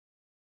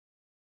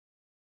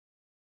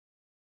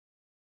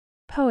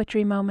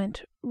Poetry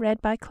Moment,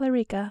 read by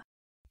Clarica.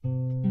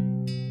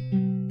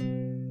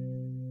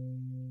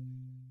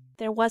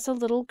 There was a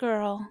little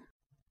girl.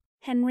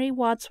 Henry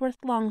Wadsworth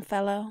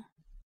Longfellow.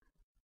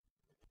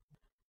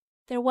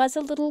 There was a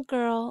little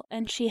girl,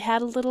 and she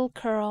had a little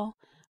curl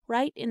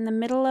right in the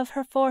middle of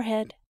her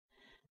forehead.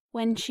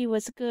 When she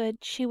was good,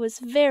 she was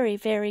very,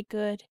 very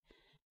good,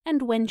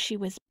 and when she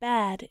was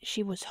bad,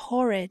 she was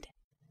horrid.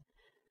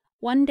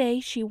 One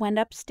day she went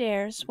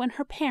upstairs, when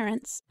her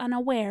parents,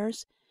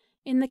 unawares,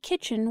 in the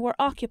kitchen were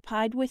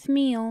occupied with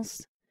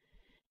meals.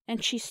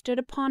 And she stood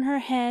upon her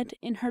head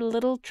in her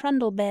little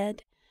trundle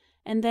bed,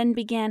 and then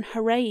began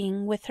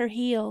hurraying with her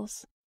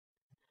heels.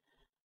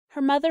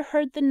 Her mother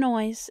heard the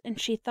noise, and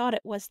she thought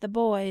it was the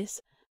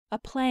boys,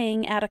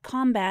 a-playing at a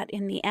combat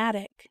in the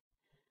attic.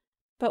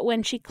 But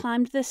when she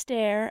climbed the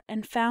stair,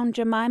 and found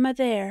Jemima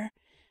there,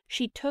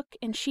 she took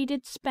and she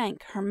did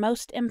spank her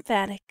most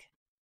emphatic.